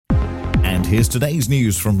here's today's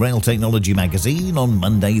news from Rail Technology Magazine on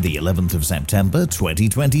Monday the 11th of September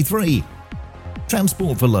 2023.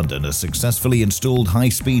 Transport for London has successfully installed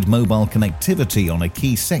high-speed mobile connectivity on a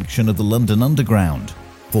key section of the London Underground.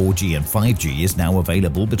 4G and 5G is now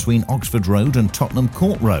available between Oxford Road and Tottenham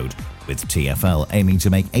Court Road, with TfL aiming to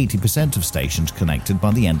make 80% of stations connected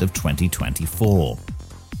by the end of 2024.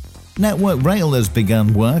 Network Rail has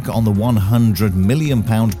begun work on the £100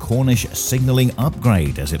 million Cornish signalling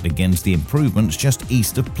upgrade as it begins the improvements just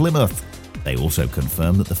east of Plymouth. They also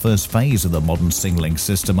confirmed that the first phase of the modern signalling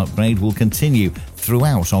system upgrade will continue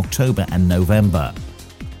throughout October and November.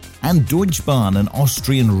 And Deutsche Bahn and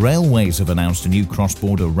Austrian Railways have announced a new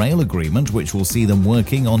cross-border rail agreement which will see them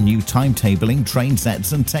working on new timetabling, train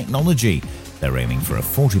sets and technology. They're aiming for a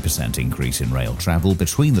 40% increase in rail travel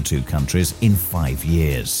between the two countries in 5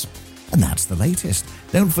 years. And that's the latest.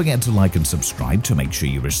 Don't forget to like and subscribe to make sure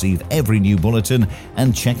you receive every new bulletin,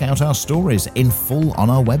 and check out our stories in full on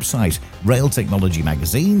our website,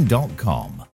 railtechnologymagazine.com.